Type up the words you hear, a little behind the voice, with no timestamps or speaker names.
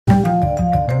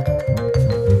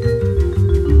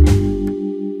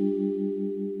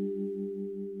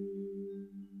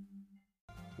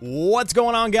What's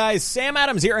going on, guys? Sam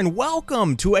Adams here, and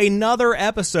welcome to another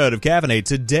episode of Caffeinate.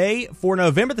 Today, for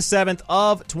November the 7th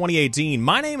of 2018.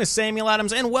 My name is Samuel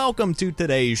Adams, and welcome to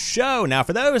today's show. Now,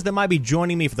 for those that might be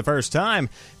joining me for the first time,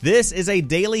 this is a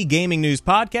daily gaming news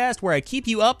podcast where I keep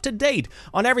you up to date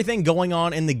on everything going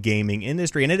on in the gaming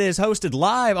industry, and it is hosted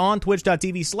live on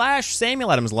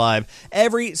twitch.tv/SamuelAdamsLive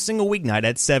every single weeknight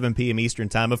at 7 p.m. Eastern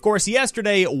Time. Of course,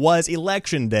 yesterday was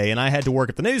Election Day, and I had to work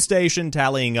at the news station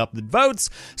tallying up the votes,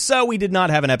 so we did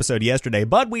not have an episode yesterday,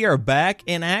 but we are back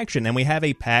in action, and we have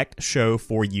a packed show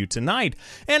for you tonight.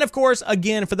 And of course,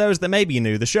 again, for those that may be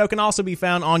new, the show can also be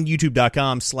found on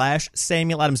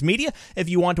youtube.com/SamuelAdamsMedia if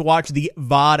you want to watch the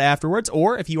VOD afterwards,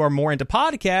 or if you are more into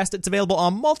podcast, it's available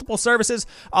on multiple services,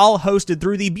 all hosted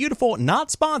through the beautiful,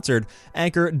 not sponsored,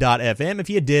 Anchor.fm if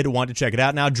you did want to check it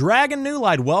out. Now, Dragon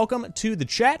Newlight, welcome to the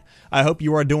chat. I hope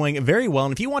you are doing very well,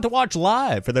 and if you want to watch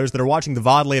live, for those that are watching the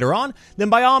VOD later on,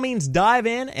 then by all means, dive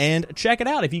in and check it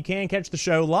out if you can catch the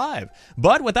show live.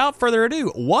 But without further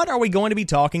ado, what are we going to be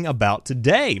talking about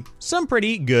today? Some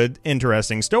pretty good,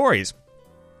 interesting stories.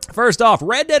 First off,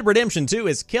 Red Dead Redemption 2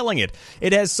 is killing it.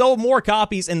 It has sold more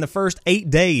copies in the first 8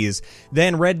 days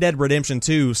than Red Dead Redemption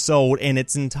 2 sold in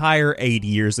its entire 8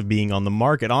 years of being on the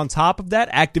market. On top of that,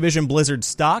 Activision Blizzard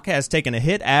stock has taken a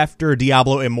hit after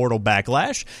Diablo Immortal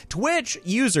Backlash. Twitch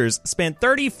users spent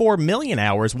 34 million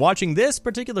hours watching this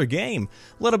particular game.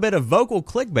 A little bit of vocal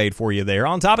clickbait for you there.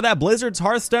 On top of that, Blizzard's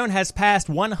Hearthstone has passed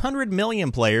 100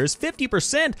 million players.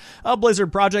 50% of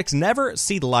Blizzard projects never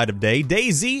see the light of day.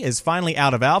 DayZ is finally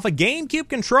out of alpha. GameCube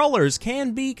controllers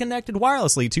can be connected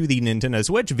wirelessly to the Nintendo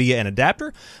Switch via an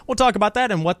adapter. We'll talk about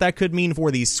that and what that could mean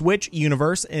for the Switch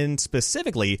universe, and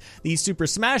specifically the Super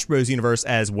Smash Bros. Universe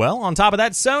as well. On top of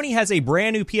that, Sony has a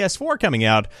brand new PS4 coming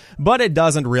out, but it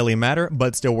doesn't really matter,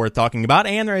 but still worth talking about.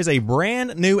 And there is a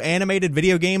brand new animated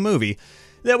video game movie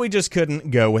that we just couldn't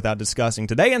go without discussing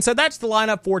today. And so that's the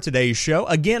lineup for today's show.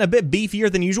 Again, a bit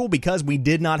beefier than usual because we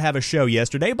did not have a show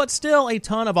yesterday, but still a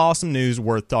ton of awesome news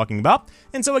worth talking about.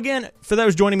 And so again, for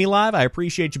those joining me live, I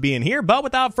appreciate you being here. But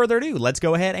without further ado, let's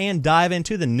go ahead and dive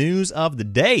into the news of the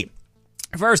day.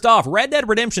 First off, Red Dead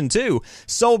Redemption 2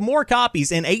 sold more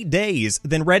copies in 8 days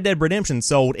than Red Dead Redemption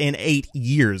sold in 8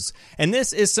 years. And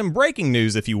this is some breaking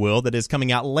news, if you will, that is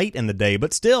coming out late in the day,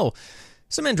 but still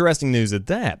some interesting news at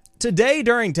that. Today,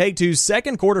 during Take-Two's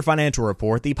second quarter financial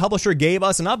report, the publisher gave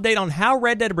us an update on how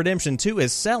Red Dead Redemption 2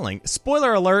 is selling.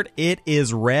 Spoiler alert, it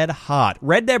is red hot.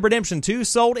 Red Dead Redemption 2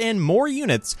 sold in more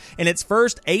units in its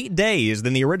first 8 days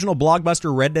than the original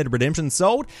blockbuster Red Dead Redemption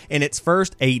sold in its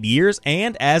first 8 years,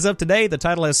 and as of today, the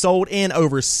title has sold in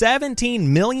over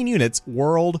 17 million units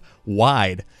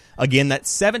worldwide. Again, that's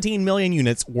 17 million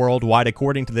units worldwide,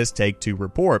 according to this Take-Two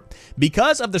report.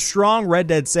 Because of the strong Red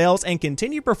Dead sales and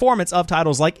continued performance of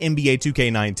titles like NBA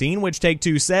 2K19, which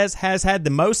Take-Two says has had the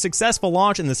most successful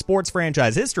launch in the sports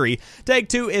franchise history,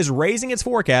 Take-Two is raising its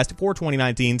forecast for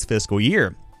 2019's fiscal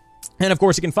year. And of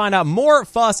course, you can find out more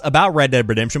fuss about Red Dead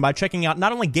Redemption by checking out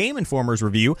not only Game Informer's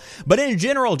review, but in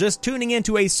general, just tuning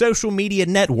into a social media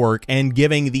network and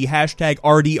giving the hashtag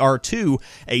RDR2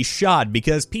 a shot,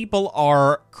 because people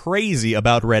are crazy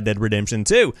about Red Dead Redemption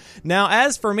 2. Now,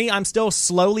 as for me, I'm still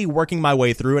slowly working my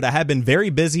way through it. I have been very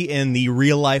busy in the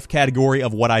real life category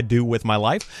of what I do with my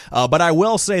life, but I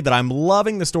will say that I'm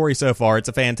loving the story so far. It's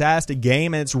a fantastic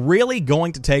game, and it's really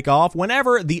going to take off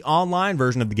whenever the online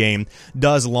version of the game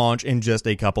does launch in just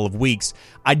a couple of weeks.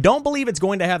 I don't believe it's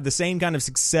going to have the same kind of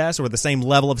success or the same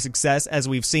level of success as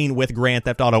we've seen with Grand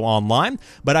Theft Auto Online,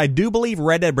 but I do believe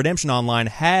Red Dead Redemption Online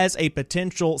has a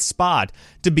potential spot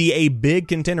to be a big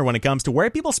contender when it comes to where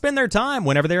people spend their time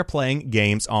whenever they're playing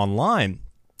games online.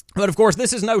 But of course,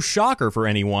 this is no shocker for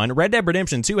anyone. Red Dead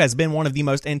Redemption 2 has been one of the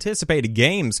most anticipated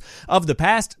games of the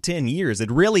past 10 years.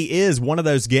 It really is one of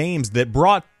those games that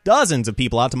brought dozens of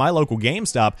people out to my local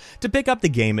GameStop to pick up the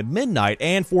game at midnight,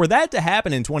 and for that to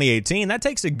happen in 2018, that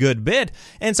takes a good bit,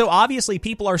 and so obviously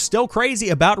people are still crazy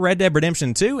about Red Dead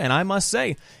Redemption 2, and I must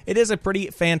say, it is a pretty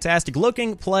fantastic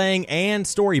looking, playing, and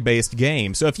story-based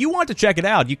game. So if you want to check it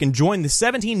out, you can join the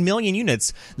 17 million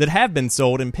units that have been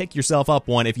sold and pick yourself up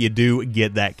one if you do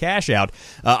get that cash out.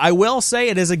 I will say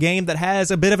it is a game that has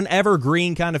a bit of an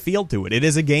evergreen kind of feel to it. It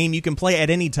is a game you can play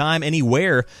at any time,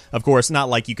 anywhere. Of course, not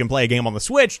like you can play a game on the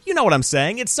Switch. You know what I'm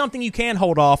saying. It's something you can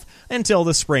hold off until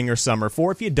the spring or summer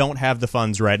for if you don't have the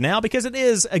funds right now, because it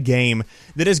is a game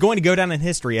that is going to go down in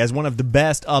history as one of the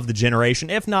best of the generation,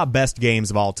 if not best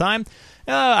games of all time.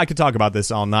 I could talk about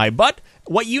this all night, but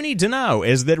what you need to know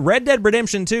is that Red Dead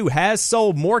Redemption 2 has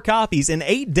sold more copies in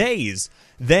 8 days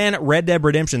than Red Dead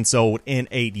Redemption sold in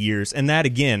 8 years, and that,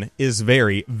 again, is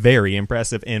very, very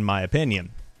impressive in my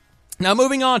opinion. Now,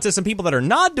 moving on to some people that are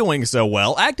not doing so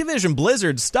well, Activision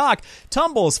Blizzard stock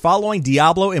tumbles following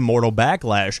Diablo Immortal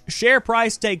backlash. Share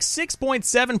price takes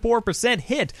 6.74%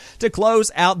 hit to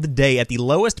close out the day at the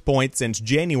lowest point since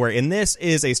January. And this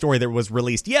is a story that was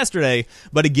released yesterday,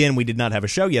 but again, we did not have a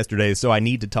show yesterday, so I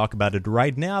need to talk about it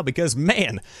right now because,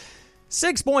 man,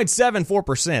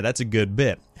 6.74%, that's a good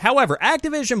bit. However,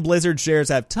 Activision Blizzard shares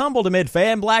have tumbled amid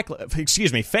fan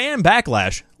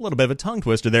backlash, a little bit of a tongue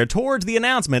twister there, towards the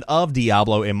announcement of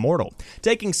Diablo Immortal.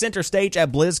 Taking center stage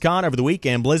at BlizzCon over the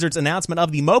weekend, Blizzard's announcement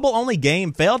of the mobile-only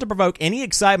game failed to provoke any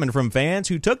excitement from fans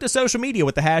who took to social media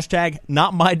with the hashtag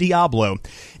 #NotMyDiablo.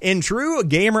 In true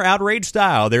gamer outrage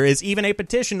style, there is even a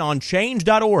petition on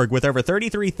change.org with over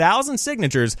 33,000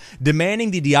 signatures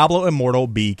demanding the Diablo Immortal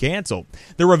be canceled.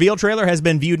 The reveal trailer has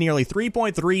been viewed nearly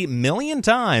 3.3 million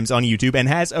times on YouTube and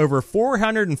has over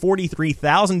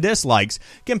 443,000 dislikes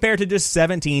compared to just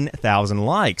 17,000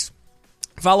 likes.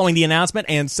 Following the announcement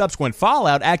and subsequent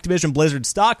fallout, Activision Blizzard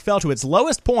stock fell to its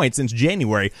lowest point since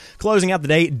January, closing out the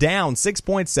day down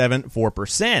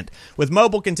 6.74%. With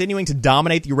mobile continuing to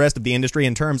dominate the rest of the industry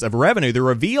in terms of revenue, the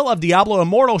reveal of Diablo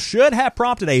Immortal should have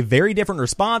prompted a very different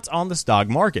response on the stock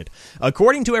market.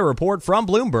 According to a report from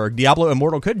Bloomberg, Diablo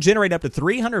Immortal could generate up to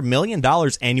 $300 million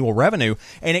annual revenue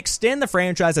and extend the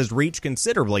franchise's reach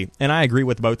considerably, and I agree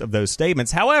with both of those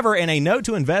statements. However, in a note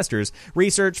to investors,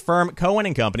 research firm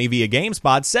Cohen & Company via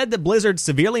GameSpot said that Blizzard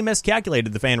severely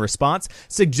miscalculated the fan response,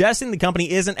 suggesting the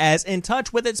company isn't as in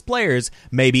touch with its players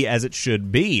maybe as it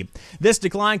should be. This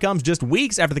decline comes just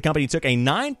weeks after the company took a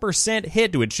 9%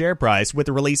 hit to its share price with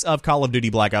the release of Call of Duty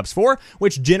Black Ops 4,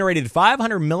 which generated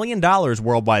 $500 million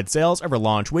worldwide sales over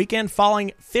launch weekend,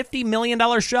 falling $50 million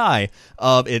shy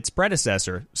of its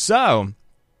predecessor. So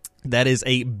that is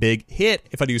a big hit,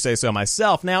 if I do say so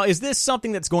myself. Now, is this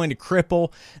something that's going to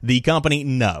cripple the company?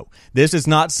 No. This is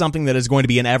not something that is going to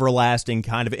be an everlasting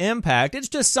kind of impact. It's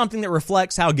just something that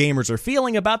reflects how gamers are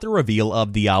feeling about the reveal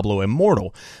of Diablo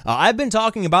Immortal. I've been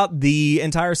talking about the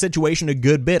entire situation a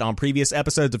good bit on previous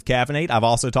episodes of Caffeinate. I've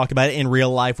also talked about it in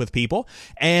real life with people,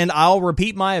 and I'll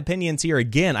repeat my opinions here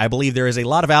again. I believe there is a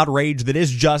lot of outrage that is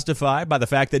justified by the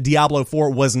fact that Diablo 4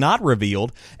 was not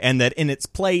revealed, and that in its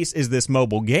place is this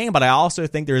mobile game. But I also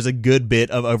think there's a good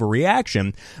bit of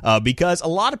overreaction because a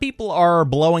lot of people are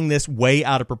blowing this way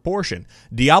out of proportion.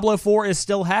 Diablo 4 is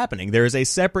still happening. There is a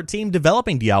separate team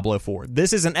developing Diablo 4.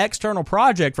 This is an external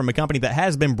project from a company that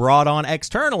has been brought on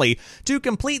externally to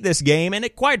complete this game, and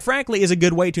it quite frankly is a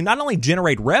good way to not only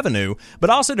generate revenue, but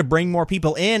also to bring more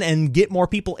people in and get more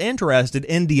people interested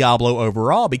in Diablo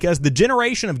overall, because the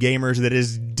generation of gamers that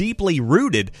is deeply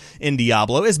rooted in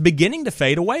Diablo is beginning to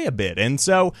fade away a bit. And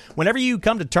so whenever you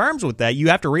come to terms with that, you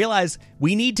have to realize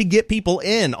we need to get people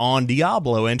in on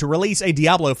Diablo, and to release a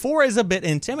Diablo 4 is a bit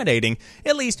intimidating,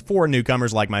 at least for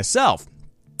newcomers like myself.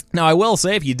 Now, I will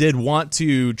say, if you did want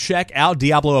to check out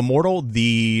Diablo Immortal,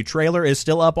 the trailer is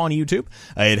still up on YouTube.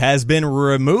 It has been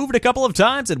removed a couple of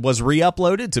times. It was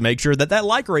re-uploaded to make sure that that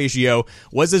like ratio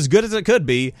was as good as it could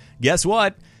be. Guess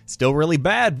what? Still really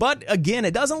bad, but again,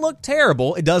 it doesn't look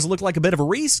terrible. It does look like a bit of a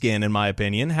reskin, in my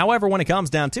opinion. However, when it comes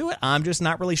down to it, I'm just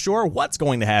not really sure what's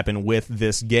going to happen with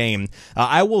this game.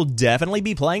 I will definitely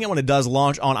be playing it when it does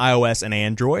launch on iOS and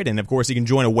Android, and of course, you can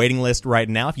join a waiting list right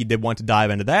now if you did want to dive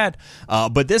into that.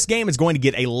 But this game is going to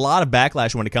get a lot of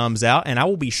backlash when it comes out, and I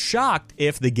will be shocked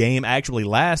if the game actually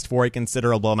lasts for a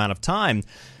considerable amount of time.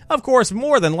 Of course,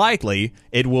 more than likely,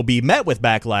 it will be met with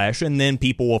backlash, and then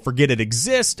people will forget it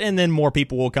exists, and then more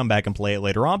people will come back and play it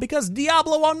later on, because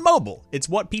Diablo on mobile, it's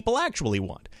what people actually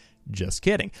want. Just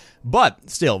kidding. But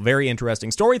still, very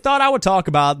interesting story. Thought I would talk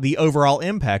about the overall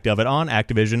impact of it on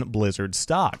Activision Blizzard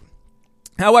stock.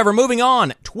 However, moving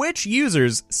on, Twitch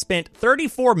users spent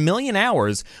 34 million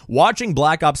hours watching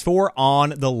Black Ops 4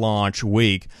 on the launch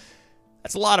week.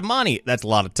 That's a lot of money. That's a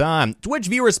lot of time. Twitch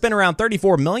viewers spent around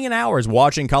 34 million hours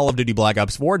watching Call of Duty Black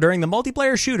Ops 4 during the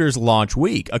multiplayer shooter's launch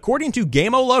week. According to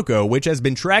GameoLoco, which has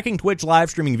been tracking Twitch live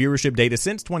streaming viewership data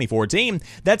since 2014,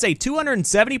 that's a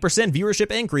 270%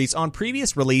 viewership increase on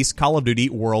previous release Call of Duty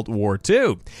World War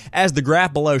II. As the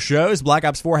graph below shows, Black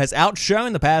Ops 4 has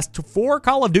outshone the past 4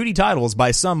 Call of Duty titles by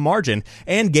some margin,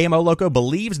 and GameoLoco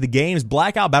believes the game's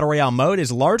Blackout Battle Royale mode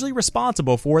is largely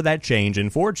responsible for that change in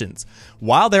fortunes.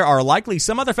 While there are likely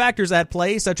some other factors at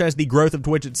play, such as the growth of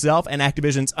Twitch itself and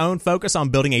Activision's own focus on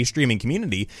building a streaming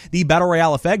community, the Battle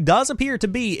Royale effect does appear to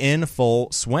be in full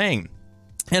swing.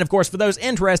 And of course, for those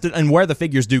interested in where the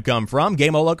figures do come from,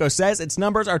 GameOLoco says its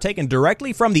numbers are taken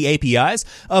directly from the APIs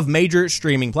of major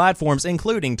streaming platforms,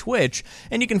 including Twitch,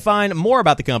 and you can find more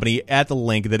about the company at the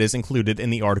link that is included in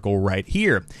the article right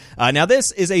here. Now,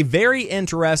 this is a very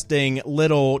interesting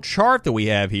little chart that we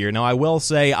have here. Now, I will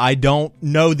say I don't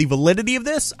know the validity of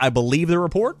this. I believe the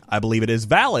report. I believe it is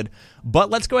valid.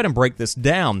 But let's go ahead and break this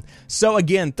down. So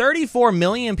again, 34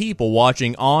 million people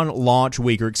watching on launch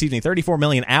week, or excuse me, 34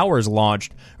 million hours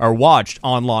watched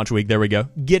on launch week. There we go.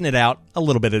 Getting it out a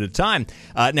little bit at a time.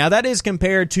 Now that is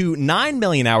compared to 9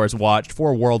 million hours watched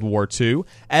for World War II,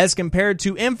 as compared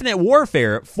to Infinite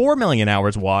Warfare, 4 million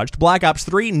hours watched, Black Ops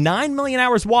 3, 9 million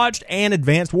hours watched, and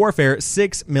Advanced Warfare,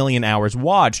 6 million hours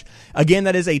watched. Again,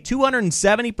 that is a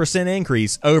 270%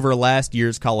 increase over last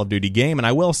year's Call of Duty game, and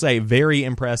I will say very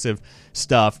impressive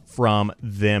stuff from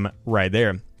them right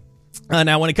there.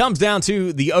 Now, when it comes down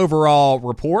to the overall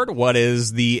report, what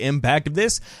is the impact of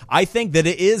this? I think that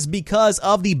it is because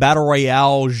of the Battle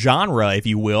Royale genre, if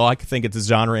you will. I think it's a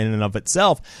genre in and of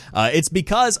itself. It's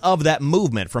because of that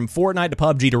movement from Fortnite to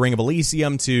PUBG to Ring of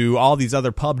Elysium to all these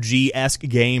other PUBG-esque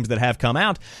games that have come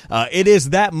out. It is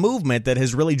that movement that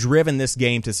has really driven this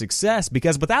game to success,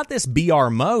 because without this BR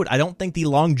mode, I don't think the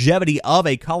longevity of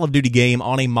a Call of Duty game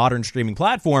on a modern streaming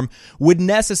platform would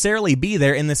necessarily be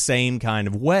there in the same kind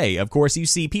of way. Of course, you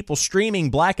see people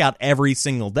streaming Blackout every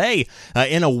single day.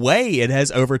 In a way, it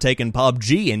has overtaken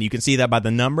PUBG, and you can see that by the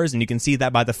numbers, and you can see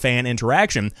that by the fan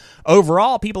interaction.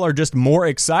 Overall, people are just more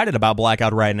excited about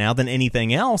Blackout right now than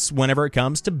anything else whenever it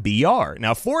comes to BR.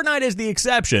 Now, Fortnite is the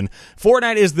exception.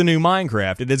 Fortnite is the new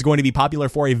Minecraft. It is going to be popular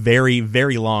for a very,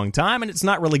 very long time, and it's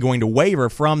not really going to waver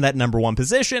from that #1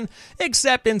 position,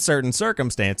 except in certain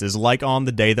circumstances, like on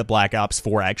the day that Black Ops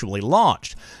 4 actually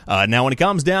launched. Now, when it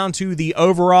comes down to the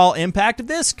overall impact of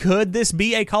this, could this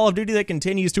be a Call of Duty that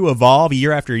continues to evolve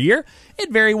year after year? It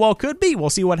very well could be. We'll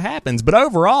see what happens. But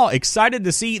overall, excited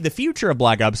to see the future of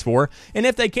Black Ops 4, and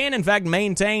if they can, in fact,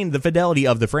 maintain the fidelity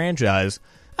of the franchise,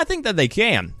 I think that they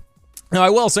can. Now, I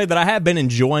will say that I have been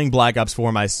enjoying Black Ops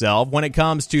 4 myself. When it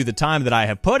comes to the time that I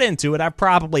have put into it, I've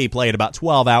probably played about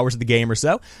 12 hours of the game or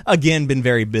so. Again, been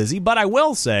very busy, but I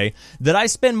will say that I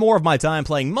spend more of my time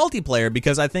playing multiplayer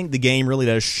because I think the game really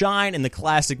does shine in the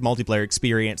classic multiplayer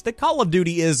experience that Call of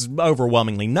Duty is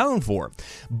overwhelmingly known for.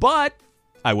 But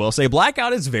I will say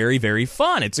Blackout is very, very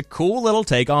fun. It's a cool little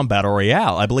take on Battle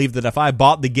Royale. I believe that if I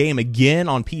bought the game again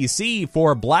on PC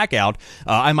for Blackout,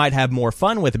 I might have more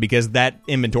fun with it because that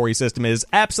inventory system is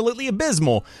absolutely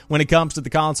abysmal when it comes to the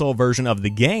console version of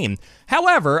the game.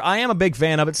 However, I am a big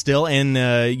fan of it still in,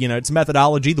 its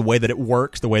methodology, the way that it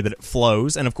works, the way that it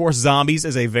flows, and of course, Zombies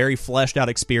is a very fleshed out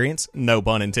experience, no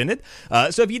pun intended.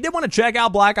 So if you did want to check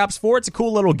out Black Ops 4, it's a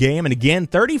cool little game, and again,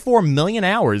 34 million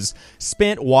hours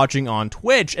spent watching on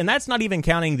Twitch, and that's not even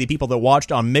counting the people that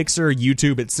watched on Mixer,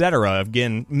 YouTube, etc.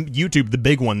 Again, YouTube, the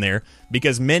big one there,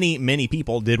 because many, many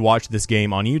people did watch this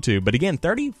game on YouTube. But again,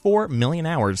 34 million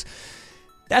hours.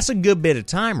 That's a good bit of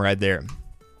time right there.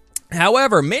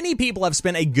 However, many people have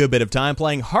spent a good bit of time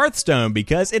playing Hearthstone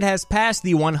because it has passed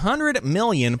the 100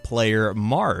 million player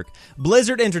mark.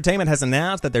 Blizzard Entertainment has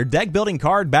announced that their deck-building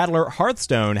card battler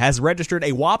Hearthstone has registered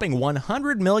a whopping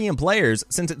 100 million players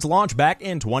since its launch back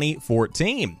in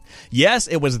 2014. Yes,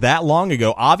 it was that long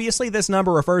ago. Obviously, this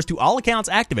number refers to all accounts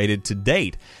activated to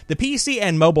date. The PC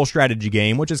and mobile strategy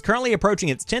game, which is currently approaching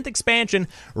its 10th expansion,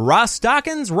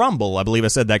 Rostaken's Rumble, I believe I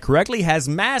said that correctly, has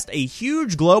massed a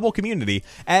huge global community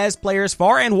as players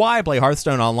far and wide play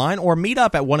Hearthstone online or meet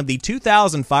up at one of the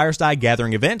 2,000 Fireside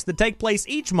Gathering events that take place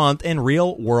each month in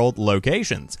real-world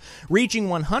locations. Reaching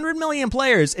 100 million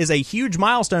players is a huge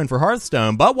milestone for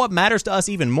Hearthstone, but what matters to us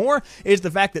even more is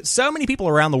the fact that so many people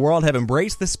around the world have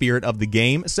embraced the spirit of the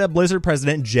game, said Blizzard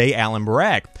President J. Allen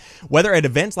Brack. Whether at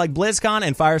events like BlizzCon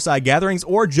and Fireside Gatherings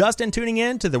or just in tuning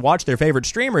in to watch their favorite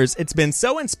streamers, it's been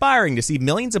so inspiring to see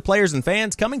millions of players and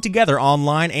fans coming together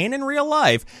online and in real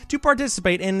life to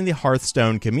participate in the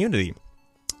Hearthstone community.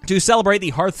 To celebrate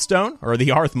the Hearthstone, or the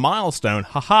Hearth Milestone,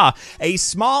 a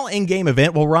small in-game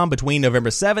event will run between November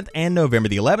 7th and November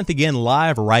the 11th, again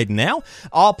live right now.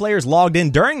 All players logged in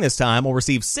during this time will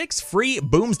receive 6 free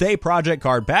Boomsday Project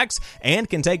card packs and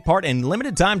can take part in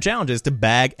limited time challenges to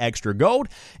bag extra gold.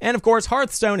 And of course,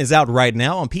 Hearthstone is out right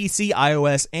now on PC,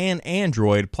 iOS, and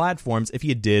Android platforms if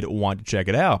you did want to check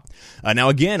it out. Now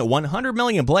again, 100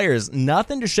 million players,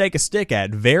 nothing to shake a stick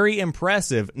at. Very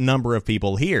impressive number of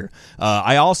people here.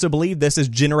 I also believe this is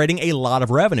generating a lot of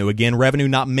revenue. Again, revenue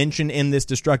not mentioned in this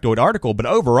Destructoid article, but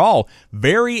overall,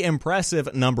 very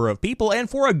impressive number of people, and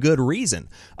for a good reason.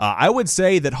 I would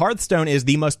say that Hearthstone is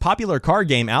the most popular card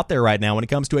game out there right now when it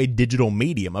comes to a digital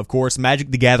medium. Of course,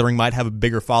 Magic the Gathering might have a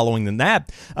bigger following than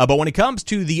that, but when it comes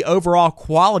to the overall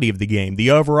quality of the game,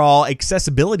 the overall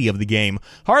accessibility of the game,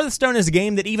 Hearthstone is a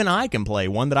game that even I can play,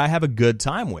 one that I have a good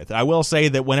time with. I will say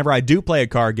that whenever I do play a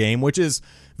card game, which is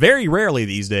very rarely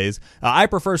these days, I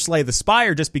prefer Slay the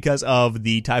Spire just because of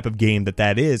the type of game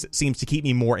that is. It seems to keep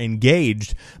me more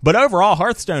engaged. But overall,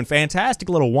 Hearthstone, fantastic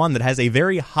little one that has a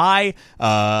very high,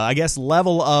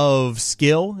 level of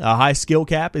skill. A high skill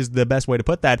cap is the best way to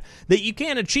put that you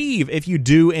can achieve if you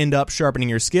do end up sharpening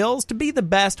your skills to be the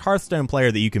best Hearthstone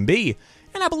player that you can be.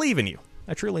 And I believe in you.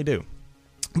 I truly do.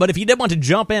 But if you did want to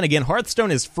jump in, again, Hearthstone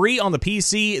is free on the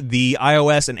PC, the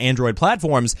iOS, and Android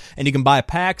platforms, and you can buy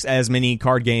packs as many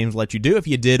card games let you do if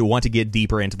you did want to get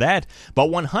deeper into that. But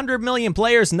 100 million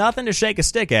players, nothing to shake a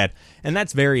stick at, and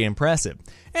that's very impressive.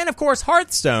 And of course,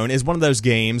 Hearthstone is one of those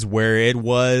games where it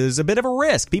was a bit of a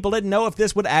risk. People didn't know if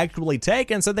this would actually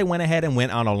take, and so they went ahead and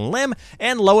went out on a limb,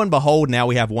 and lo and behold, now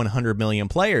we have 100 million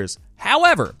players.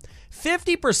 However,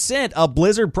 50% of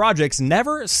Blizzard projects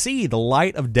never see the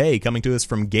light of day, coming to us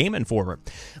from Game Informer.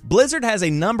 Blizzard has a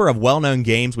number of well-known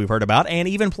games we've heard about, and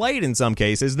even played in some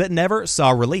cases, that never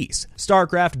saw release.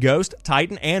 StarCraft, Ghost,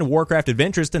 Titan, and Warcraft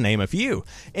Adventures, to name a few.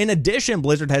 In addition,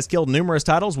 Blizzard has killed numerous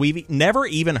titles we've never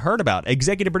even heard about.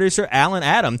 Executive producer Alan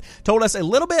Adam told us a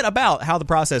little bit about how the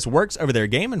process works over their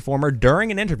Game Informer during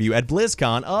an interview at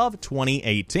BlizzCon of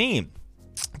 2018.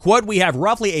 Quote, "We have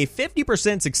roughly a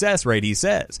 50% success rate," he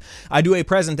says. "I do a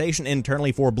presentation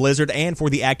internally for Blizzard and for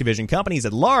the Activision companies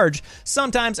at large.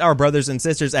 Sometimes our brothers and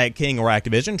sisters at King or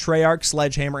Activision, Treyarch,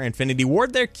 Sledgehammer, Infinity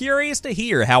Ward, they're curious to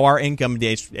hear how our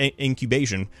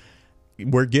incubation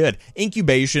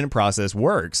process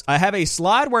works. I have a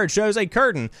slide where it shows a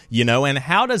curtain, and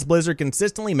how does Blizzard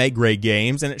consistently make great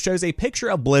games, and it shows a picture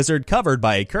of Blizzard covered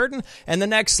by a curtain, and the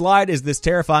next slide is this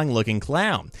terrifying looking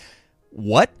clown."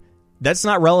 What? That's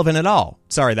not relevant at all.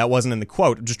 Sorry, that wasn't in the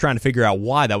quote. I'm just trying to figure out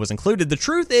why that was included. The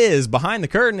truth is, behind the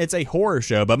curtain, it's a horror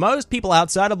show, but most people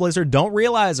outside of Blizzard don't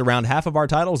realize around half of our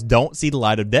titles don't see the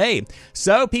light of day.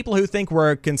 So people who think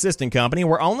we're a consistent company,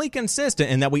 we're only consistent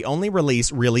in that we only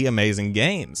release really amazing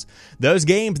games. Those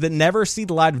games that never see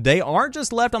the light of day aren't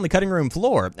just left on the cutting room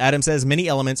floor. Adam says many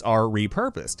elements are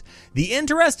repurposed. The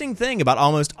interesting thing about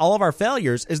almost all of our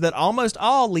failures is that almost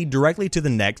all lead directly to the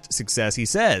next success, he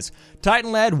says.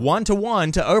 Titan led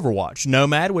 1-1 to Overwatch.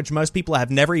 Nomad, which most people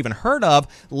have never even heard of,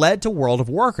 led to World of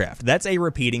Warcraft. That's a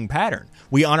repeating pattern.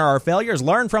 We honor our failures,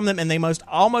 learn from them, and they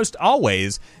almost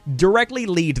always directly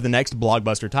lead to the next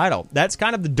blockbuster title. That's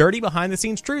kind of the dirty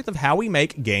behind-the-scenes truth of how we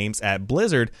make games at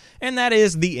Blizzard, and that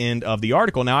is the end of the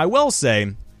article. Now, I will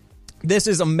say, this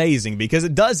is amazing because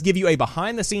it does give you a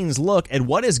behind-the-scenes look at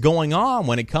what is going on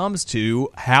when it comes to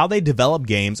how they develop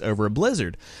games over at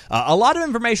Blizzard. A lot of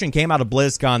information came out of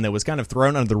BlizzCon that was kind of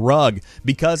thrown under the rug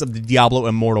because of the Diablo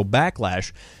Immortal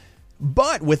backlash.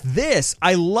 But with this,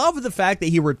 I love the fact that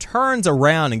he returns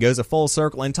around and goes a full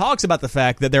circle and talks about the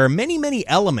fact that there are many, many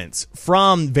elements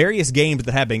from various games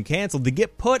that have been canceled that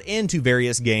get put into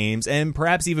various games and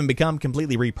perhaps even become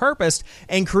completely repurposed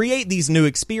and create these new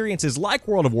experiences like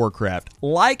World of Warcraft,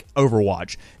 like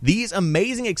Overwatch. These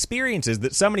amazing experiences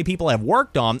that so many people have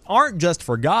worked on aren't just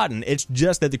forgotten, it's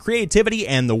just that the creativity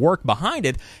and the work behind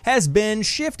it has been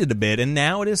shifted a bit and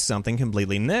now it is something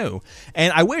completely new.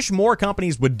 And I wish more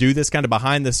companies would do this kind of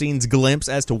behind the scenes glimpse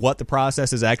as to what the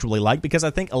process is actually like, because I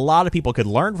think a lot of people could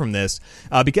learn from this,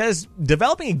 because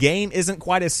developing a game isn't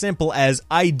quite as simple as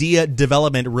idea,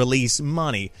 development, release,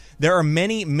 money. There are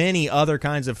many, many other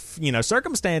kinds of,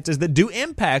 circumstances that do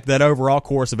impact that overall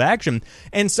course of action,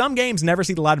 and some games never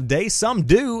see the light of day, some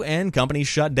do, and companies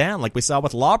shut down, like we saw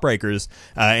with Lawbreakers,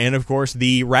 and of course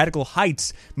the Radical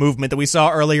Heights movement that we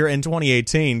saw earlier in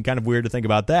 2018. Kind of weird to think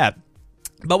about that.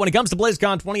 But when it comes to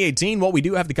BlizzCon 2018, what we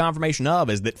do have the confirmation of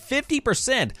is that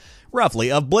 50%,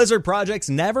 roughly, of Blizzard projects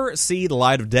never see the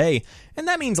light of day. And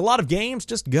that means a lot of games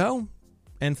just go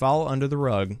and fall under the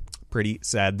rug. Pretty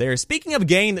sad there. Speaking of a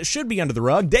game that should be under the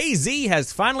rug, DayZ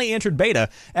has finally entered beta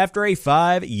after a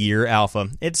 5-year alpha.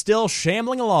 It's still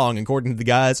shambling along, according to the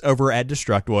guys over at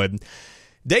Destructoid.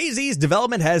 DayZ's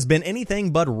development has been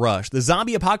anything but rushed. The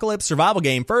zombie apocalypse survival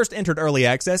game first entered early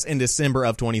access in December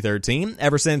of 2013.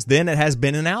 Ever since then, it has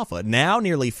been in alpha. Now,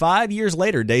 nearly 5 years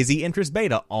later, DayZ enters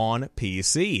beta on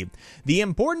PC. The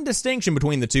important distinction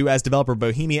between the two, as developer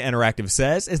Bohemia Interactive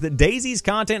says, is that DayZ's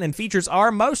content and features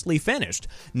are mostly finished.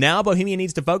 Now, Bohemia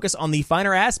needs to focus on the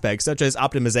finer aspects, such as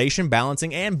optimization,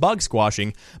 balancing, and bug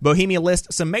squashing. Bohemia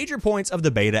lists some major points of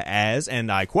the beta as,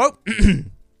 and I quote,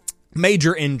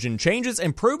 major engine changes,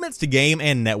 improvements to game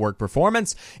and network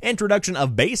performance, introduction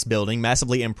of base building,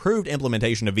 massively improved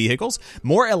implementation of vehicles,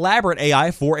 more elaborate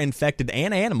AI for infected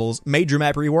and animals, major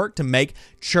map rework to make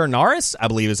Chernaris, I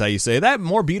believe is how you say that,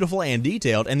 more beautiful and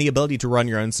detailed, and the ability to run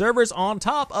your own servers on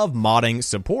top of modding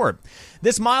support.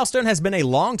 This milestone has been a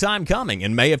long time coming.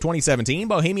 In May of 2017,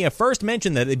 Bohemia first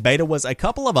mentioned that the beta was a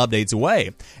couple of updates away.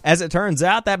 As it turns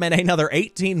out, that meant another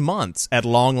 18 months. At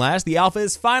long last, the alpha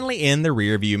is finally in the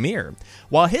rearview mirror.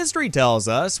 While history tells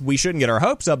us we shouldn't get our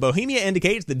hopes up, Bohemia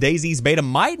indicates that DayZ's beta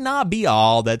might not be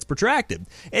all that's protracted.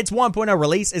 Its 1.0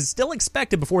 release is still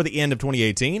expected before the end of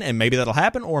 2018, and maybe that'll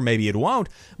happen or maybe it won't,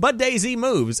 but DayZ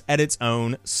moves at its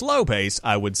own slow pace,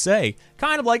 I would say,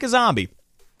 kind of like a zombie.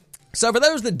 So for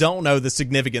those that don't know the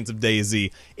significance of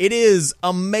DayZ, it is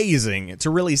amazing to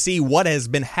really see what has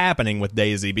been happening with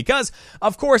DayZ because,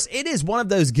 of course, it is one of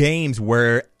those games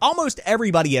where almost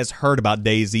everybody has heard about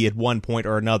DayZ at one point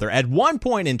or another. At one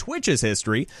point in Twitch's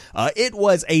history, it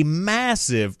was a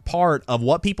massive part of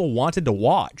what people wanted to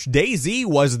watch. DayZ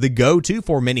was the go-to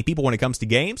for many people when it comes to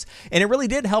games, and it really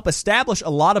did help establish a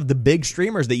lot of the big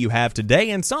streamers that you have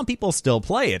today, and some people still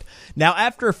play it. Now,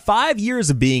 after 5 years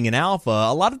of being in alpha,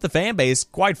 a lot of the fan base,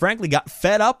 quite frankly, got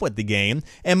fed up with the game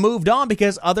and moved on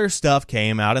because other stuff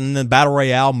came out, and the Battle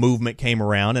Royale movement came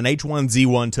around, and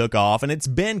H1Z1 took off, and it's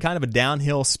been kind of a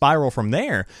downhill spiral from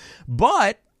there.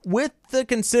 But with the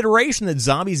consideration that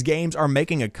zombies games are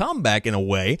making a comeback in a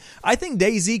way, I think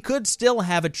DayZ could still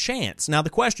have a chance. Now, the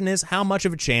question is, how much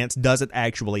of a chance does it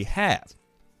actually have?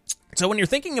 So when you're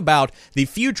thinking about the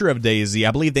future of DayZ,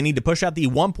 I believe they need to push out the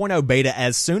 1.0 beta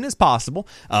as soon as possible.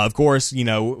 Of course, you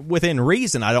know, within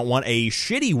reason, I don't want a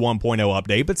shitty 1.0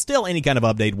 update, but still any kind of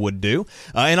update would do.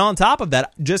 And on top of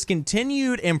that, just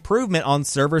continued improvement on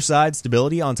server-side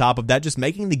stability. On top of that, just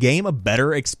making the game a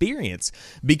better experience.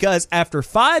 Because after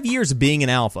 5 years of being in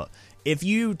alpha, if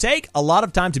you take a lot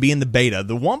of time to be in the beta,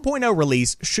 the 1.0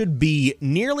 release should be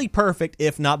nearly perfect,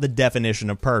 if not the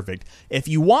definition of perfect. If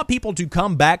you want people to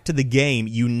come back to the game,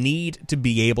 you need to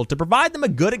be able to provide them a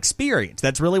good experience.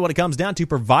 That's really what it comes down to.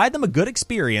 Provide them a good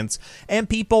experience, and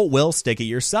people will stick at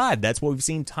your side. That's what we've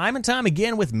seen time and time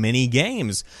again with many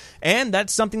games. And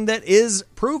that's something that is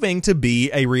proving to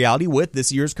be a reality with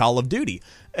this year's Call of Duty.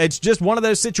 It's just one of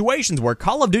those situations where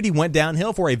Call of Duty went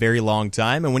downhill for a very long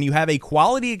time, and when you have a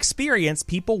quality experience,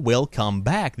 people will come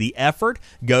back. The effort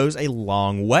goes a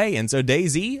long way, and so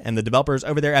DayZ and the developers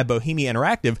over there at Bohemia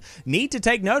Interactive need to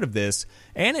take note of this,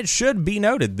 and it should be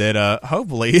noted that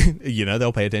hopefully, you know,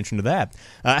 they'll pay attention to that.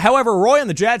 However, Roy in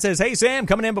the chat says, "Hey Sam,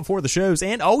 coming in before the shows,"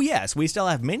 and oh yes, we still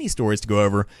have many stories to go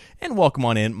over, and welcome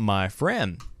on in, my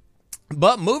friend.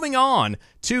 But moving on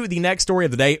to the next story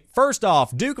of the day. First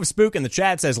off, Duke of Spook in the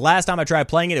chat says, last time I tried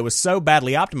playing it, it was so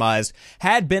badly optimized,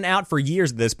 had been out for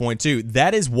years at this point too.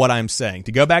 That is what I'm saying.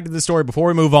 To go back to the story before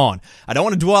we move on, I don't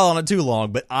want to dwell on it too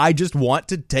long, but I just want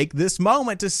to take this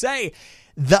moment to say,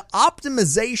 the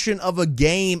optimization of a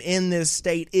game in this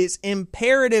state is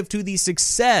imperative to the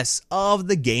success of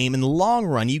the game in the long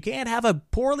run. You can't have a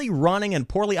poorly running and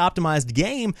poorly optimized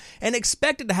game and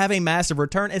expect it to have a massive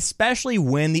return, especially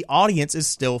when the audience is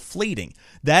still fleeting.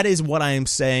 That is what I am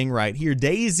saying right here.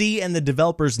 DayZ and the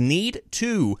developers need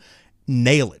to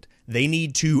nail it. They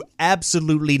need to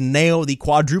absolutely nail the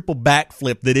quadruple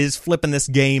backflip that is flipping this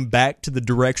game back to the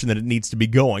direction that it needs to be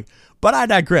going. But I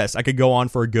digress. I could go on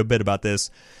for a good bit about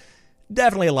this.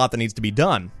 Definitely a lot that needs to be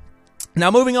done. Now,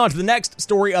 moving on to the next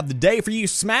story of the day. For you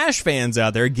Smash fans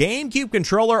out there, GameCube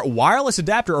controller wireless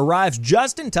adapter arrives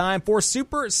just in time for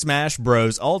Super Smash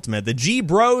Bros. Ultimate. The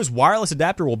G-Bros wireless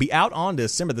adapter will be out on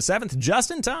December the 7th, just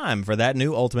in time for that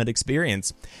new Ultimate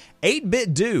experience.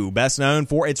 8-Bit Do, best known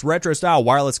for its retro-style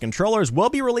wireless controllers,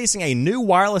 will be releasing a new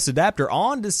wireless adapter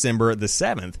on December the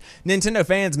 7th. Nintendo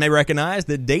fans may recognize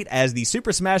the date as the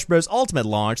Super Smash Bros. Ultimate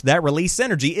launch. That release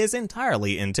synergy is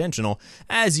entirely intentional,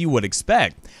 as you would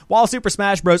expect. While Super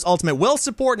Smash Bros. Ultimate will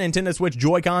support Nintendo Switch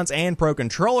Joy-Cons and Pro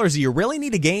Controllers, you really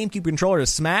need a GameCube controller to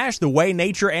smash the way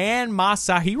Nature and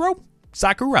Masahiro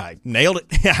Sakurai. Nailed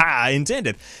it.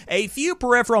 Intended. A few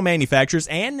peripheral manufacturers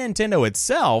and Nintendo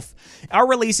itself are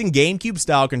releasing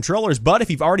GameCube-style controllers, but if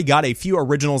you've already got a few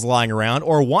originals lying around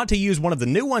or want to use one of the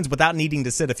new ones without needing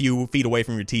to sit a few feet away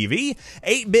from your TV,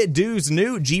 8-Bit Do's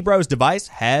new G-Bros device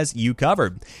has you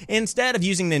covered. Instead of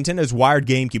using Nintendo's wired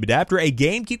GameCube adapter, a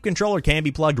GameCube controller can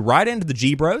be plugged right into the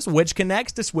G-Bros, which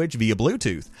connects to Switch via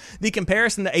Bluetooth. The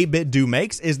comparison that 8-Bit Do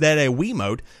makes is that a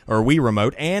Wiimote, or Wii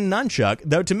Remote, and Nunchuck,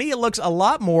 though to me it looks a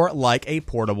lot more like a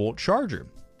portable charger.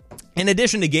 In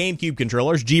addition to GameCube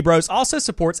controllers, G-Bros also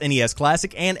supports NES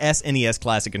Classic and SNES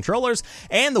Classic controllers,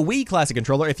 and the Wii Classic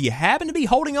controller if you happen to be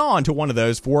holding on to one of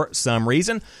those for some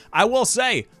reason. I will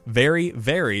say, very,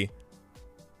 very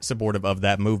supportive of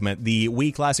that movement. The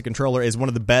Wii Classic controller is one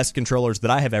of the best controllers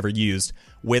that I have ever used,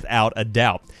 without a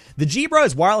doubt. The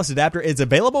G-Bros wireless adapter is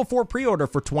available for pre-order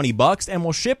for $20 and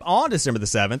will ship on December the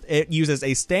 7th. It uses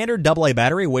a standard AA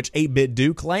battery, which 8-Bit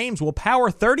Do claims will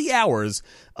power 30 hours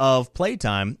of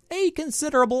playtime, a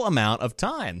considerable amount of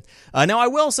time. Now, I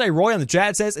will say, Roy in the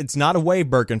chat says it's not a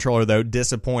Wavebird controller, though.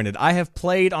 Disappointed. I have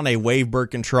played on a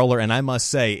Wavebird controller, and I must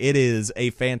say, it is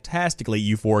a fantastically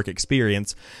euphoric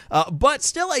experience, but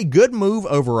still a good move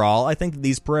overall. I think that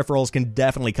these peripherals can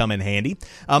definitely come in handy.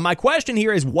 My question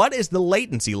here is, what is the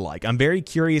latency like? I'm very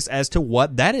curious as to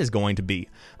what that is going to be.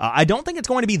 I don't think it's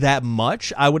going to be that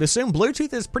much. I would assume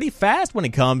Bluetooth is pretty fast when it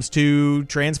comes to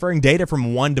transferring data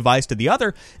from one device to the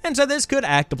other, and so this could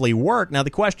actively work. Now, the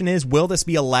question is, will this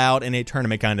be allowed in a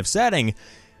tournament kind of setting?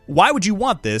 Why would you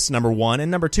want this, number one?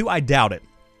 And number two, I doubt it.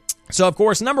 So, of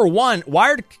course, number one,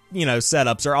 wired,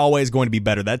 setups are always going to be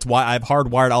better. That's why I've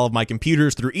hardwired all of my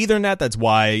computers through Ethernet. That's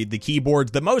why the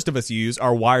keyboards that most of us use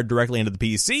are wired directly into the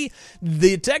PC.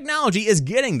 The technology is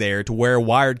getting there to where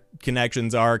wired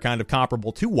connections are kind of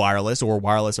comparable to wireless, or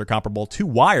wireless are comparable to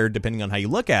wired, depending on how you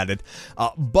look at it,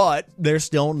 but they're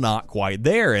still not quite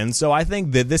there. And so I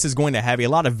think that this is going to have a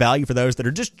lot of value for those that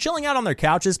are just chilling out on their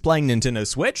couches playing Nintendo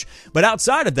Switch, but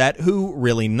outside of that, who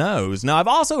really knows? Now, I've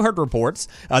also heard reports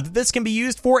that this can be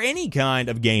used for any kind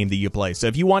of game that you play. So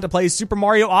if you want to play Super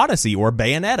Mario Odyssey or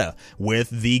Bayonetta with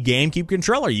the GameCube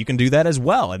controller, you can do that as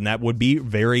well, and that would be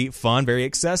very fun, very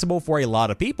accessible for a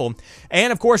lot of people.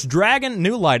 And of course, Dragon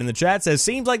New Light in the chat says,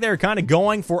 seems like they're kind of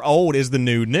going for old is the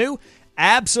new.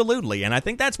 Absolutely, and I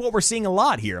think that's what we're seeing a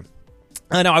lot here.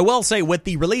 Now, I will say, with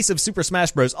the release of Super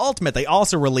Smash Bros. Ultimate, they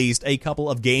also released a couple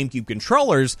of GameCube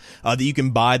controllers that you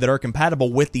can buy that are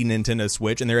compatible with the Nintendo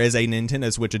Switch, and there is a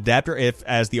Nintendo Switch adapter if,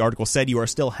 as the article said, you are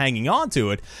still hanging on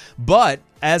to it. But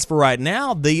as for right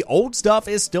now, the old stuff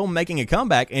is still making a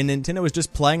comeback, and Nintendo is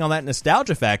just playing on that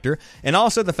nostalgia factor, and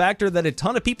also the factor that a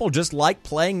ton of people just like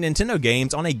playing Nintendo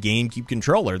games on a GameCube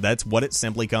controller. That's what it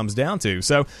simply comes down to.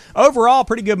 So, overall,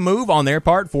 pretty good move on their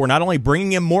part for not only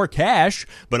bringing in more cash,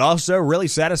 but also really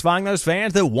satisfying those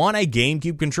fans that want a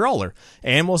GameCube controller.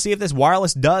 And we'll see if this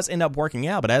wireless does end up working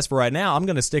out, but as for right now, I'm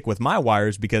going to stick with my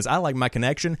wires because I like my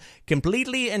connection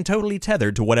completely and totally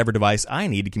tethered to whatever device I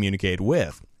need to communicate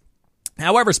with.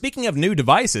 However, speaking of new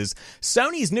devices,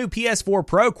 Sony's new PS4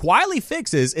 Pro quietly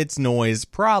fixes its noise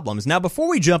problems. Now, before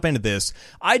we jump into this,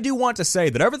 I do want to say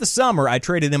that over the summer, I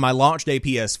traded in my launch day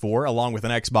PS4 along with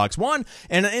an Xbox One,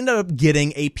 and I ended up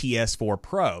getting a PS4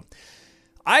 Pro.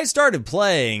 I started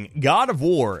playing God of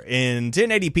War in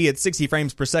 1080p at 60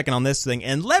 frames per second on this thing,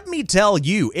 and let me tell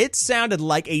you, it sounded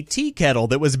like a tea kettle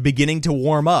that was beginning to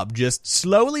warm up, just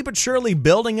slowly but surely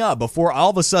building up before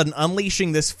all of a sudden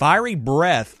unleashing this fiery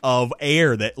breath of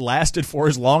air that lasted for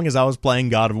as long as I was playing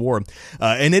God of War.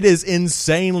 And it is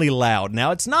insanely loud.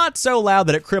 Now, it's not so loud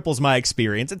that it cripples my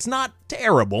experience. It's not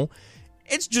terrible.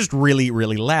 It's just really,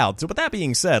 really loud. So with that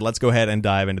being said, let's go ahead and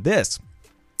dive into this.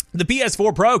 The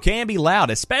PS4 Pro can be loud,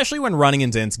 especially when running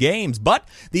intense games, but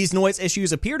these noise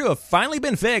issues appear to have finally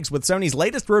been fixed with Sony's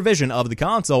latest revision of the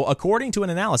console, according to an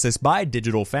analysis by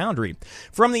Digital Foundry.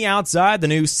 From the outside, the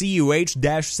new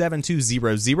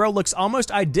CUH-7200 looks almost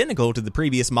identical to the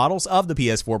previous models of the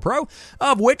PS4 Pro,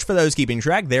 of which, for those keeping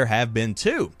track, there have been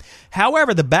two.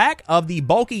 However, the back of the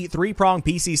bulky 3-prong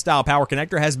PC-style power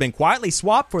connector has been quietly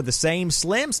swapped for the same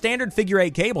slim standard figure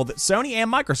 8 cable that Sony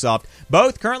and Microsoft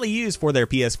both currently use for their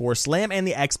PS4 Slim and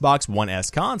the Xbox One S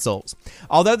consoles.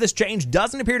 Although this change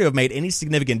doesn't appear to have made any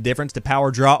significant difference to power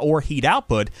draw or heat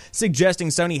output, suggesting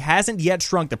Sony hasn't yet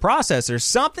shrunk the processor,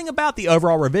 something about the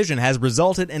overall revision has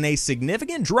resulted in a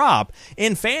significant drop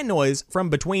in fan noise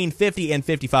from between 50 and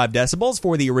 55 decibels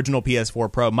for the original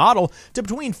PS4 Pro model to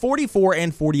between 44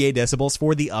 and 48 decibels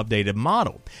for the updated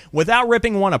model. Without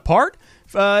ripping one apart,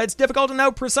 it's difficult to know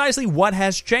precisely what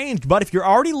has changed, but if you're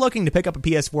already looking to pick up a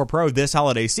PS4 Pro this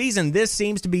holiday season, this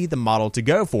seems to be the model to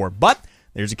go for. But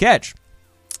there's a catch.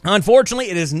 Unfortunately,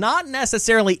 it is not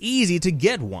necessarily easy to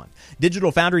get one.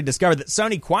 Digital Foundry discovered that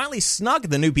Sony quietly snuck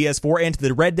the new PS4 into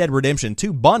the Red Dead Redemption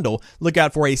 2 bundle. Look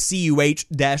out for a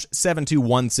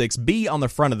CUH-7216B on the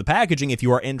front of the packaging if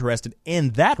you are interested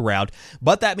in that route,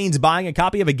 but that means buying a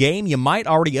copy of a game you might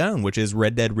already own, which is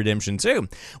Red Dead Redemption 2.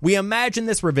 We imagine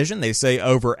this revision, they say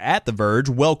over at The Verge,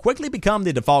 will quickly become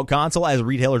the default console as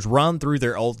retailers run through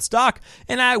their old stock,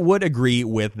 and I would agree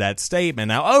with that statement.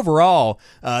 Now, overall,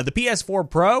 the PS4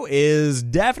 Pro is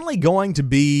definitely going to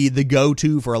be the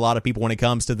go-to for a lot of people when it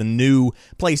comes to the new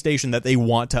PlayStation that they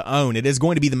want to own. It is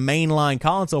going to be the mainline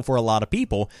console for a lot of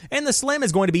people, and the Slim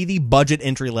is going to be the budget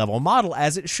entry-level model,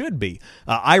 as it should be.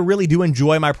 I really do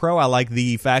enjoy my Pro. I like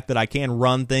the fact that I can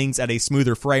run things at a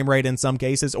smoother frame rate in some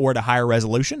cases, or at a higher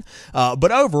resolution.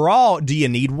 But overall, do you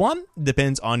need one?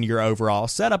 Depends on your overall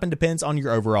setup and depends on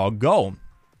your overall goal.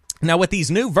 Now, with these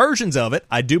new versions of it,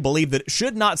 I do believe that it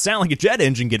should not sound like a jet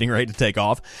engine getting ready to take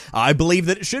off. I believe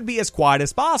that it should be as quiet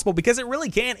as possible because it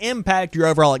really can impact your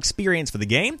overall experience for the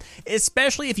game,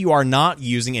 especially if you are not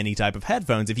using any type of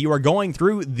headphones. If you are going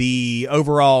through the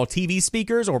overall TV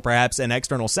speakers or perhaps an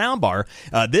external soundbar,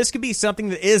 this could be something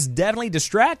that is definitely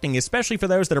distracting, especially for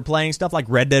those that are playing stuff like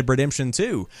Red Dead Redemption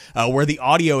 2, where the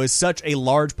audio is such a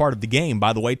large part of the game.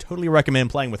 By the way, totally recommend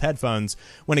playing with headphones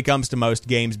when it comes to most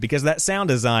games because that sound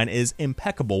design is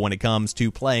impeccable when it comes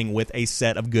to playing with a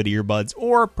set of good earbuds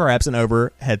or perhaps an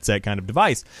over headset kind of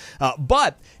device.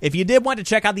 But if you did want to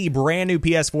check out the brand new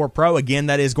PS4 Pro, again,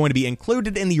 that is going to be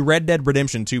included in the Red Dead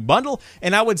Redemption 2 bundle,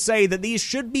 and I would say that these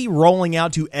should be rolling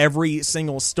out to every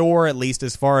single store, at least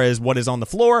as far as what is on the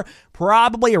floor,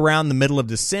 probably around the middle of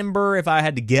December, if I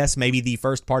had to guess, maybe the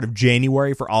first part of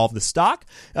January for all of the stock.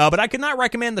 But I could not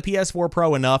recommend the PS4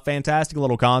 Pro enough. Fantastic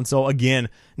little console. Again,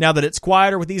 now that it's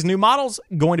quieter with these new models,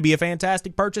 going to be a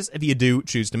fantastic purchase if you do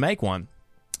choose to make one.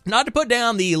 Not to put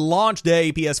down the launch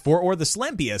day PS4 or the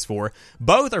Slim PS4,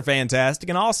 both are fantastic,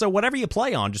 and also whatever you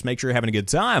play on, just make sure you're having a good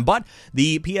time. But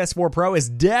the PS4 Pro is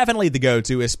definitely the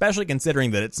go-to, especially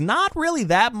considering that it's not really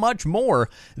that much more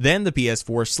than the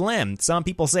PS4 Slim. Some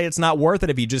people say it's not worth it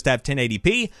if you just have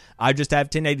 1080p. I just have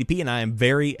 1080p, and I am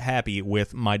very happy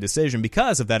with my decision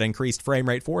because of that increased frame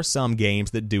rate for some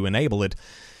games that do enable it.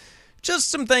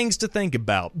 Just some things to think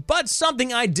about, but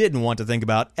something I didn't want to think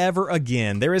about ever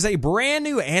again. There is a brand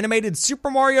new animated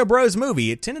Super Mario Bros.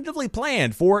 Movie tentatively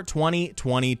planned for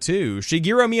 2022.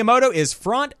 Shigeru Miyamoto is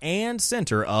front and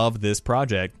center of this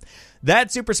project.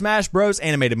 That Super Smash Bros.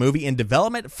 Animated movie in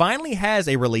development finally has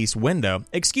a release window.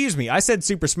 Excuse me, I said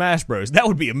Super Smash Bros. That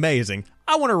would be amazing.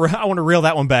 I want to reel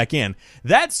that one back in.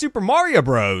 That Super Mario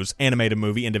Bros. Animated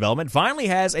movie in development finally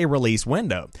has a release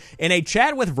window. In a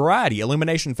chat with Variety,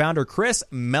 Illumination founder Chris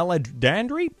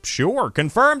Meledandri,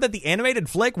 confirmed that the animated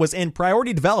flick was in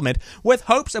priority development with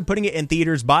hopes of putting it in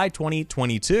theaters by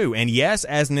 2022. And yes,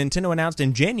 as Nintendo announced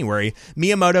in January,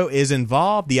 Miyamoto is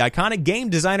involved. The iconic game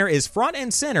designer is front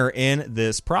and center in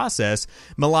this process.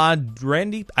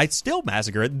 Meledandri, I still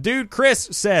massacre it. Dude, Chris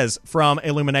says from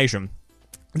Illumination,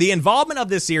 the involvement of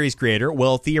this series creator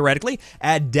will theoretically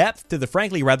add depth to the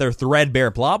frankly rather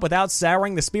threadbare plot without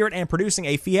souring the spirit and producing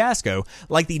a fiasco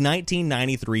like the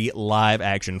 1993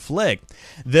 live-action flick.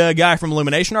 The guy from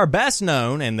Illumination are best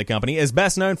known, and the company is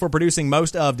best known for producing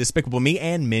most of Despicable Me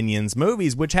and Minions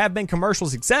movies, which have been commercial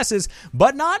successes,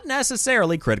 but not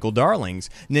necessarily critical darlings.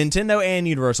 Nintendo and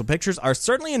Universal Pictures are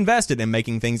certainly invested in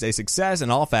making things a success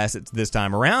in all facets this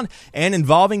time around, and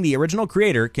involving the original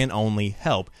creator can only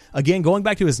help. Again, going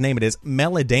back to his name, it is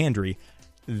Meledandri.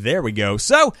 There we go.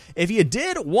 So, if you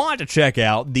did want to check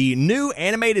out the new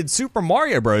animated Super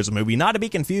Mario Bros. Movie, not to be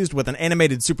confused with an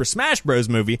animated Super Smash Bros.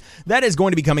 Movie, that is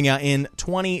going to be coming out in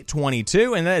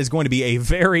 2022, and that is going to be a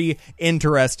very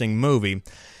interesting movie.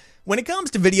 When it comes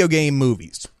to video game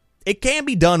movies, it can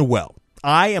be done well.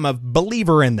 I am a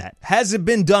believer in that. Has it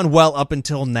been done well up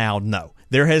until now? No.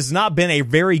 There has not been a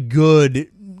very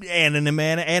good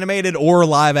animated or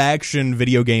live action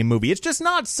video game movie. It's just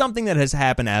not something that has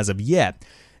happened as of yet.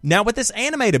 Now, with this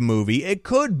animated movie, it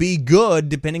could be good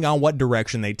depending on what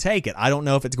direction they take it. I don't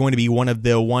know if it's going to be one of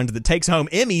the ones that takes home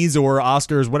Emmys or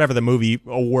Oscars, whatever the movie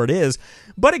award is,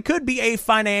 but it could be a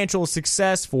financial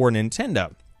success for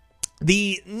Nintendo.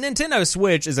 The Nintendo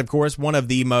Switch is, of course, one of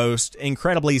the most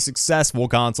incredibly successful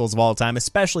consoles of all time,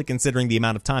 especially considering the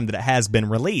amount of time that it has been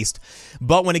released.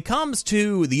 But when it comes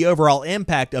to the overall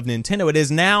impact of Nintendo, it is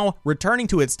now returning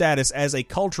to its status as a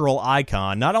cultural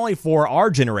icon, not only for our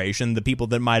generation, the people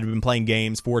that might have been playing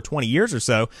games for 20 years or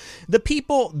so, the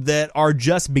people that are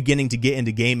just beginning to get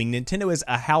into gaming. Nintendo is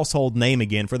a household name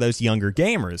again for those younger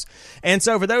gamers. And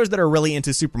so for those that are really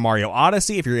into Super Mario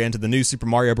Odyssey, if you're into the new Super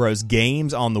Mario Bros.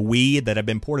 Games on the Wii, Wii that have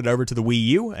been ported over to the Wii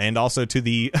U and also to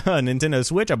the Nintendo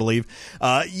Switch, I believe,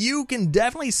 you can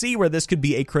definitely see where this could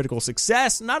be a critical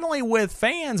success, not only with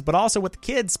fans, but also with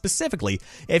kids specifically,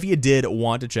 if you did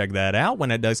want to check that out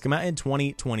when it does come out in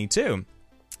 2022.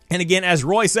 And again, as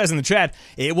Roy says in the chat,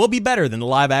 it will be better than the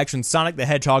live-action Sonic the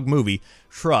Hedgehog movie.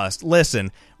 Trust.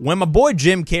 Listen, when my boy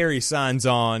Jim Carrey signs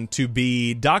on to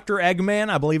be Dr. Eggman,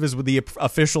 I believe is the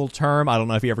official term. I don't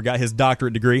know if he ever got his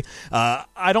doctorate degree.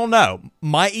 I don't know.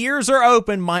 My ears are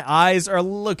open. My eyes are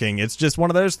looking. It's just one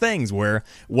of those things where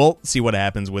we'll see what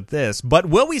happens with this. But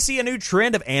will we see a new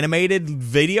trend of animated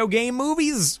video game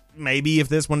movies? Maybe if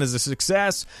this one is a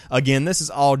success. Again, this is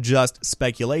all just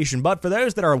speculation. But for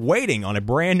those that are waiting on a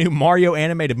brand new Mario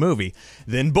animated movie,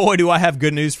 then boy, do I have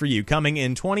good news for you. Coming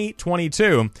in 2022.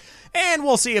 And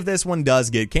we'll see if this one does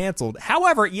get canceled.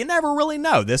 However, you never really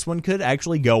know. This one could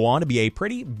actually go on to be a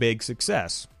pretty big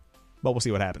success. But we'll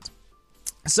see what happens.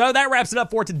 So that wraps it up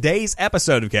for today's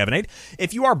episode of Caffeinate.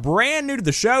 If you are brand new to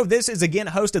the show, this is again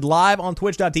hosted live on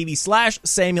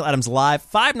twitch.tv/Samuel Adams Live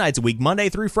 5 nights a week, Monday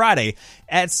through Friday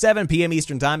at 7 p.m.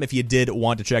 Eastern Time if you did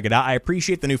want to check it out. I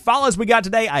appreciate the new follows we got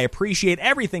today. I appreciate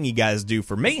everything you guys do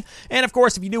for me. And of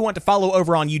course, if you do want to follow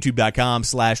over on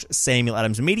youtube.com/Samuel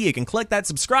Adams Media, you can click that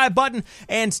subscribe button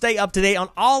and stay up to date on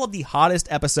all of the hottest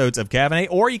episodes of Caffeinate,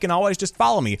 or you can always just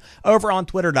follow me over on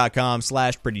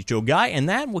twitter.com/PrettyChillGuy, and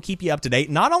that will keep you up to date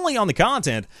not only on the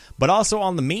content, but also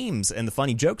on the memes and the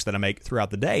funny jokes that I make throughout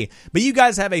the day. But you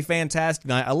guys have a fantastic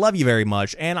night. I love you very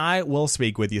much, and I will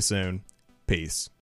speak with you soon. Peace.